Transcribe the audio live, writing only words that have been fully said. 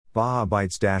Baja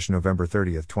Bites November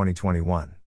 30,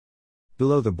 2021.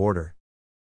 Below the border.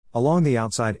 Along the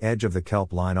outside edge of the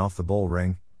kelp line off the Bull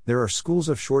Ring, there are schools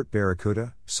of short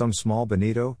barracuda, some small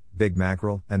bonito, big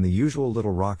mackerel, and the usual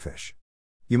little rockfish.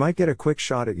 You might get a quick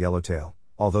shot at yellowtail,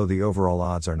 although the overall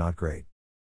odds are not great.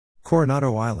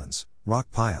 Coronado Islands,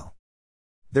 Rock Pile.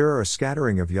 There are a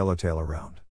scattering of yellowtail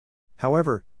around.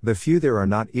 However, the few there are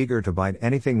not eager to bite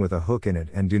anything with a hook in it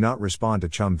and do not respond to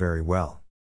chum very well.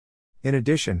 In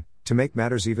addition, to make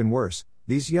matters even worse,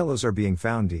 these yellows are being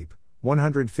found deep,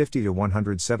 150 to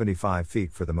 175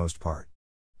 feet for the most part.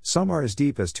 Some are as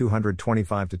deep as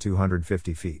 225 to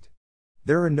 250 feet.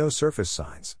 There are no surface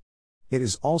signs. It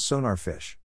is all sonar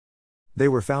fish. They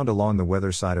were found along the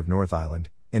weather side of North Island,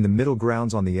 in the middle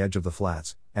grounds on the edge of the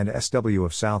flats, and SW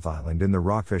of South Island in the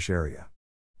rockfish area.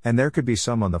 And there could be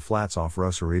some on the flats off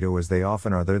Rosarito, as they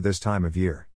often are there this time of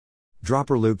year.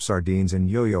 Dropper loop sardines and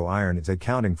yo-yo iron is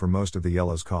accounting for most of the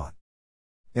yellows caught.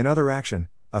 In other action,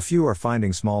 a few are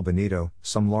finding small bonito,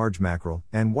 some large mackerel,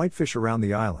 and whitefish around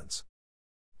the islands.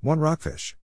 1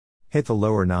 rockfish. Hit the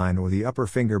lower 9 or the upper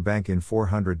finger bank in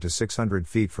 400 to 600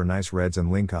 feet for nice reds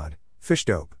and lingcod, fish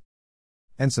dope.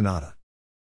 Ensenada.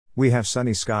 We have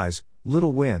sunny skies,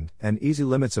 little wind, and easy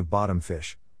limits of bottom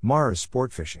fish, Mars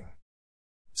sport fishing.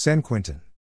 San Quintin.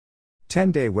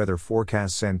 10-day weather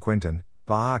forecast. San Quintin,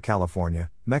 Baja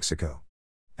California, Mexico.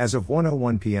 As of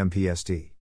 1:01 p.m. PST.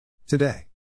 Today.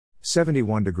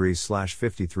 71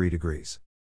 degrees/53 degrees.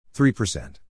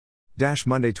 3%.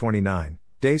 Monday 29,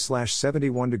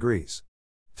 day/71 degrees.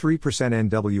 3%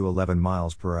 NW 11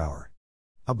 miles per hour.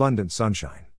 Abundant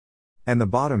sunshine. And the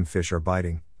bottom fish are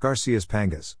biting, Garcia's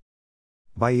Pangas.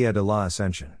 Bahia de la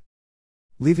Ascension.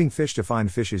 Leaving fish to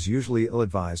find fish is usually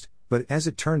ill-advised, but as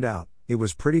it turned out, it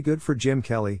was pretty good for Jim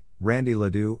Kelly, Randy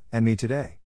Ledoux, and me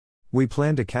today. We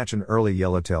planned to catch an early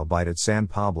yellowtail bite at San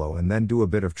Pablo and then do a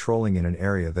bit of trolling in an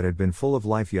area that had been full of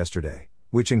life yesterday,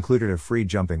 which included a free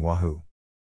jumping wahoo.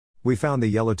 We found the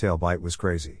yellowtail bite was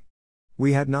crazy.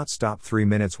 We had not stopped 3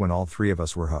 minutes when all 3 of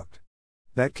us were hooked.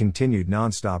 That continued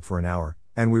non-stop for an hour,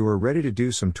 and we were ready to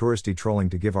do some touristy trolling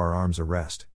to give our arms a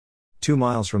rest. 2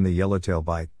 miles from the yellowtail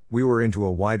bite, we were into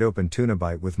a wide-open tuna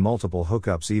bite with multiple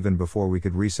hookups even before we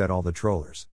could reset all the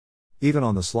trollers. Even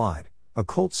on the slide, a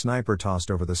Colt sniper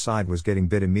tossed over the side was getting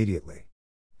bit immediately.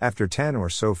 After 10 or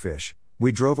so fish,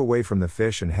 we drove away from the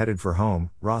fish and headed for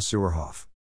home, Ross Sewerhoff.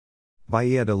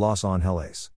 Bahia de los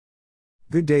Angeles.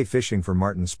 Good day fishing for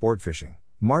Martin Sport Fishing,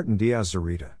 Martin Diaz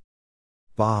Zarita.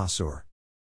 Baja Sur.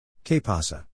 Que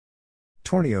pasa?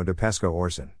 Torneo de Pesca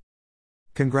Orson.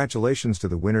 Congratulations to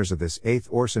the winners of this 8th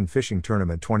Orson Fishing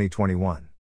Tournament 2021.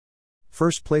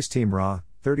 First place Team Ra,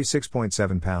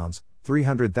 36.7 pounds,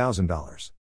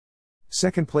 $300,000.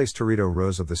 Second place Torito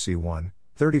Rose of the C1,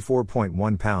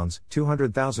 34.1 pounds,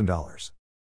 $200,000.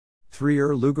 3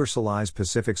 Luger Salais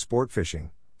Pacific Sport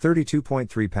Fishing,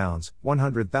 32.3 pounds,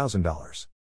 $100,000.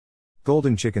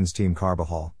 Golden Chickens Team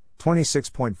Carbajal,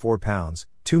 26.4 pounds,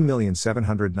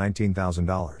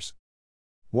 $2,719,000.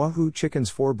 Wahoo Chickens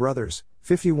 4 Brothers,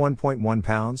 51.1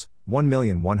 pounds,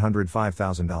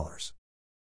 $1,105,000.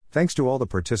 Thanks to all the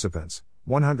participants,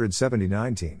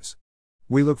 179 teams.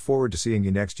 We look forward to seeing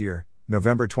you next year,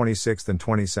 November 26th and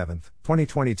 27th,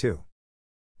 2022.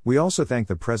 We also thank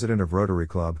the president of Rotary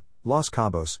Club, Los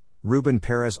Cabos, Ruben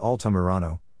Perez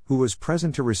Altamirano, who was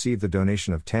present to receive the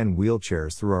donation of 10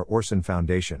 wheelchairs through our Orson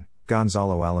Foundation,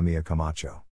 Gonzalo Alamia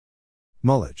Camacho.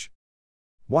 Mullage.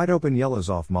 Wide open yellows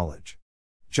off Mullage.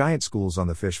 Giant schools on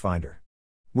the Fish Finder.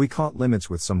 We caught limits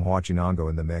with some Huachinango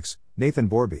in the mix, Nathan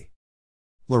Borby.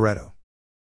 Loreto.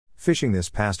 Fishing this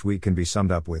past week can be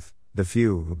summed up with, the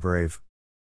few, brave.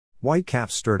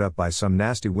 Whitecaps stirred up by some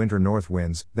nasty winter north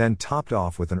winds, then topped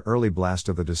off with an early blast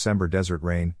of the December desert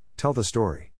rain, tell the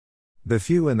story. The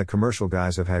few and the commercial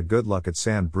guys have had good luck at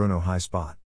San Bruno High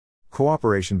Spot.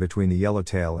 Cooperation between the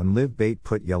yellowtail and live bait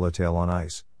put yellowtail on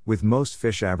ice, with most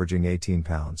fish averaging 18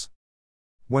 pounds.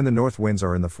 When the north winds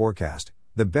are in the forecast,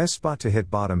 the best spot to hit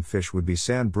bottom fish would be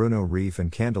San Bruno Reef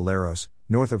and Candeleros,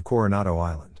 north of Coronado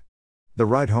Island. The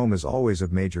ride home is always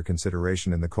of major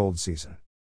consideration in the cold season.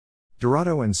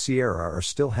 Dorado and Sierra are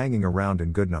still hanging around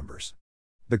in good numbers.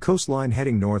 The coastline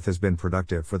heading north has been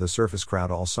productive for the surface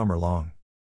crowd all summer long.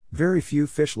 Very few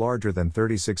fish larger than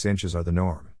 36 inches are the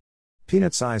norm.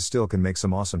 Peanut size still can make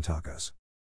some awesome tacos.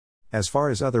 As far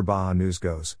as other Baja news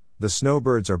goes, the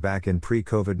snowbirds are back in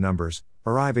pre-COVID numbers,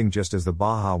 arriving just as the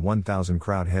Baja 1000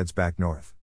 crowd heads back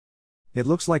north. It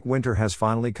looks like winter has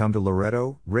finally come to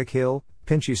Loreto, Rick Hill,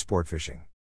 Pinchy Sport Fishing.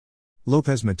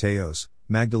 Lopez Mateos,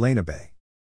 Magdalena Bay.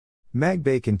 Mag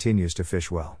Bay continues to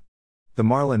fish well. The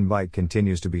marlin bite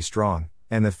continues to be strong,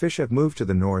 and the fish have moved to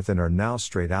the north and are now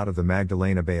straight out of the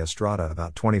Magdalena Bay Estrada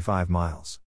about 25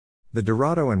 miles. The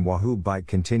Dorado and Wahoo bite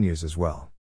continues as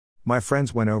well. My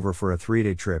friends went over for a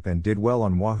 3-day trip and did well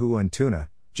on Wahoo and tuna.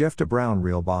 Jeff de Brown,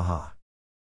 Real Baja.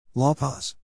 La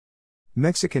Paz.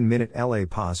 Mexican Minute La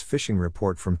Paz fishing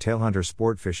report from Tailhunter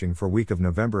Sport Fishing for week of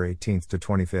November 18 to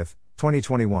 25,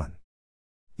 2021.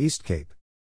 East Cape.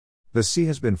 The sea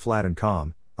has been flat and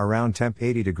calm, around temp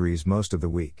 80 degrees most of the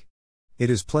week. It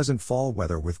is pleasant fall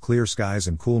weather with clear skies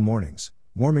and cool mornings,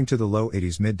 warming to the low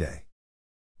 80s midday.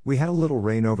 We had a little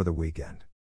rain over the weekend.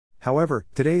 However,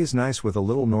 today is nice with a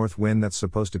little north wind that's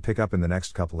supposed to pick up in the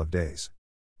next couple of days.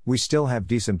 We still have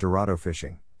decent Dorado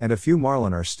fishing, and a few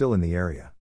marlin are still in the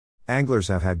area. Anglers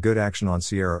have had good action on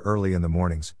Sierra early in the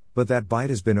mornings, but that bite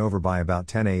has been over by about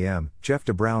 10 a.m. Jeff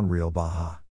de Brown, Real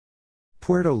Baja.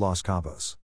 Puerto Los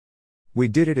Cabos. We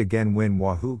did it again, win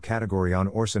Wahoo category on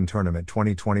Orson Tournament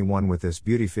 2021 with this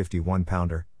beauty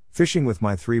 51-pounder. Fishing with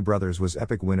my 3 brothers was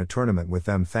epic, win a tournament with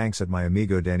them, thanks at my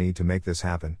amigo Denny to make this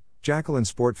happen. Jacqueline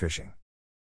Sport Fishing.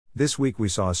 This week we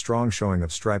saw a strong showing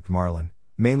of striped marlin,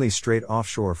 mainly straight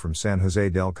offshore from San Jose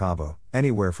del Cabo,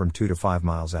 anywhere from 2 to 5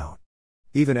 miles out.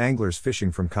 Even anglers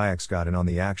fishing from kayaks got in on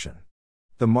the action.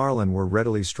 The marlin were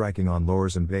readily striking on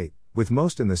lures and bait, with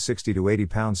most in the 60 to 80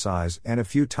 pound size and a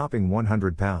few topping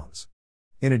 100 pounds.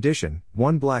 In addition,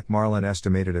 one black marlin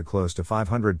estimated at close to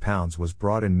 500 pounds was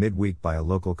brought in midweek by a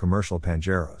local commercial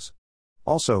Pangeros.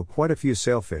 Also, quite a few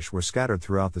sailfish were scattered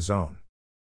throughout the zone.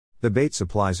 The bait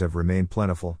supplies have remained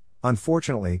plentiful.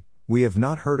 Unfortunately, we have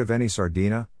not heard of any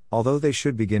sardina, although they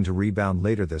should begin to rebound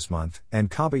later this month,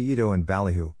 and caballito and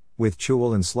ballyhoo, with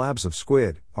chewel and slabs of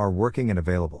squid, are working and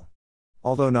available.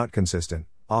 Although not consistent,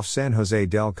 off San Jose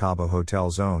del Cabo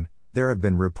Hotel Zone, there have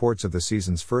been reports of the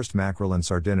season's first mackerel and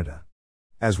sardinata.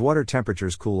 As water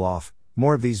temperatures cool off,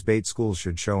 more of these bait schools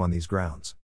should show on these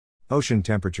grounds. Ocean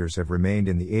temperatures have remained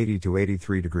in the 80 to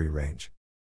 83 degree range.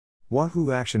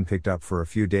 Wahoo action picked up for a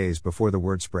few days before the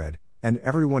word spread, and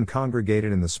everyone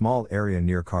congregated in the small area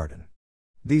near Carden.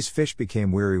 These fish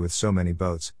became weary with so many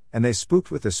boats, and they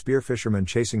spooked with the spear fishermen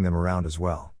chasing them around as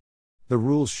well. The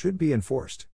rules should be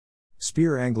enforced.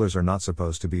 Spear anglers are not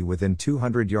supposed to be within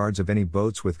 200 yards of any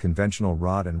boats with conventional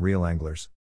rod and reel anglers.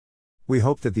 We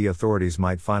hope that the authorities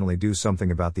might finally do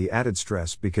something about the added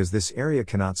stress, because this area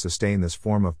cannot sustain this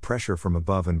form of pressure from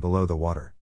above and below the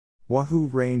water. Wahoo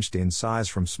ranged in size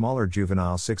from smaller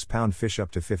juvenile 6-pound fish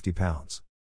up to 50 pounds.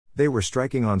 They were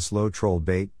striking on slow troll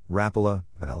bait, rapala,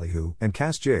 ballyhoo, and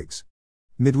cast jigs.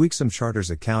 Midweek some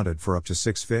charters accounted for up to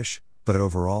 6 fish, but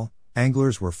overall,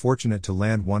 anglers were fortunate to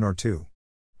land 1 or 2.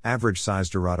 Average size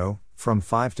Dorado, from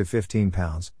 5 to 15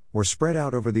 pounds, were spread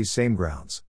out over these same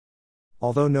grounds.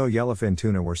 Although no yellowfin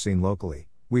tuna were seen locally,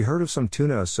 we heard of some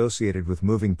tuna associated with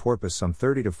moving porpoise some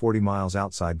 30 to 40 miles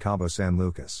outside Cabo San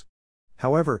Lucas.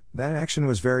 However, that action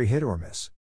was very hit or miss.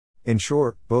 In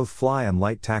short, both fly and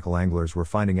light tackle anglers were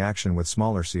finding action with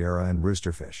smaller Sierra and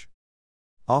roosterfish.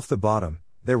 Off the bottom,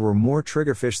 there were more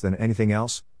triggerfish than anything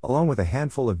else, along with a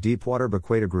handful of deepwater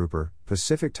Baqueta grouper,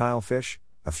 Pacific tilefish,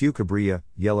 a few cabrilla,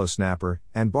 yellow snapper,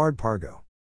 and barred pargo.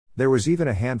 There was even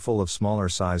a handful of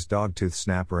smaller-sized dogtooth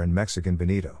snapper and Mexican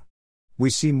bonito. We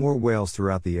see more whales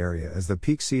throughout the area as the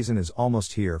peak season is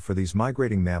almost here for these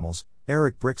migrating mammals.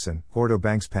 Eric Brixon, Gordo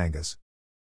Banks Pangas.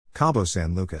 Cabo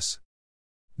San Lucas.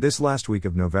 This last week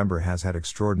of November has had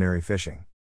extraordinary fishing.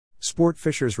 Sport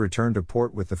fishers returned to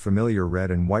port with the familiar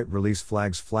red and white release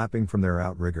flags flapping from their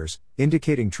outriggers,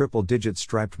 indicating triple-digit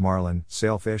striped marlin,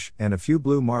 sailfish, and a few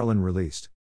blue marlin released.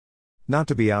 Not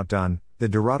to be outdone, the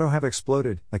Dorado have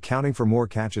exploded, accounting for more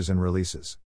catches and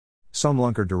releases. Some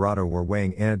lunker Dorado were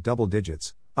weighing in at double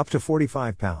digits, up to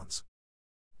 45 pounds.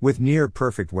 With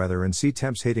near-perfect weather and sea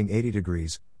temps hitting 80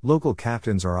 degrees, local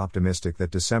captains are optimistic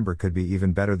that December could be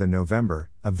even better than November,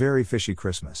 a very fishy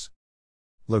Christmas.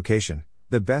 Location.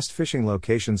 The best fishing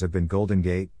locations have been Golden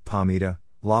Gate, Palmita,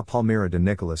 La Palmira de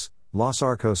Nicolas, Los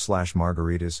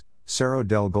Arcos/Margaritas, Cerro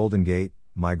del Golden Gate,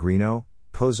 Migrino,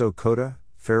 Pozo Cota,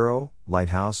 Faro,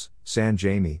 Lighthouse, San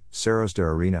Jaime, Cerros de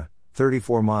Arena,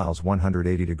 34 miles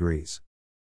 180 degrees.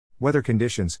 Weather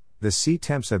conditions. The sea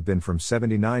temps have been from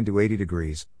 79 to 80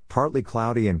 degrees, partly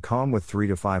cloudy and calm with 3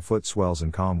 to 5 foot swells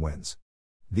and calm winds.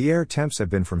 The air temps have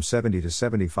been from 70 to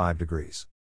 75 degrees.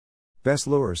 Best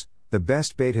lures. The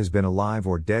best bait has been alive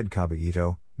or dead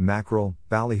caballito, mackerel,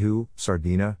 ballyhoo,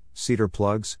 sardina, cedar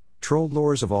plugs, trolled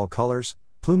lures of all colors,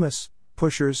 plumas,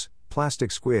 pushers,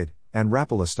 plastic squid, and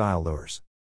rapala-style lures.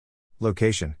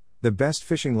 Location. The best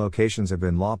fishing locations have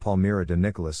been La Palmira de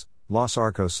Nicolas, Los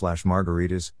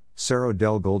Arcos/Margaritas, Cerro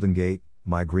del Golden Gate,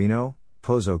 Migrino,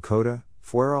 Pozo Cota,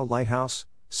 Fuero Lighthouse,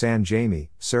 San Jaime,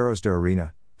 Cerros de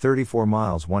Arena, 34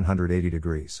 miles 180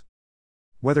 degrees.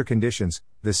 Weather conditions: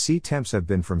 the sea temps have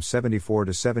been from 74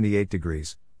 to 78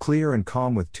 degrees, clear and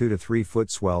calm with 2 to 3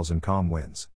 foot swells and calm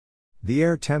winds. The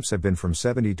air temps have been from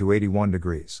 70 to 81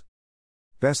 degrees.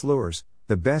 Best lures: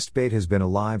 the best bait has been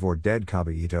alive or dead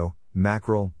caballito,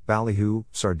 mackerel, ballyhoo,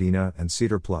 sardina, and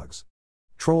cedar plugs.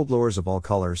 Trolled lures of all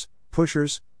colors,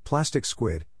 pushers, plastic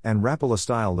squid, and Rapala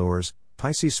style lures,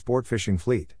 Pisces Sport Fishing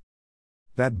Fleet.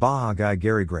 That Baja guy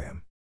Gary Graham.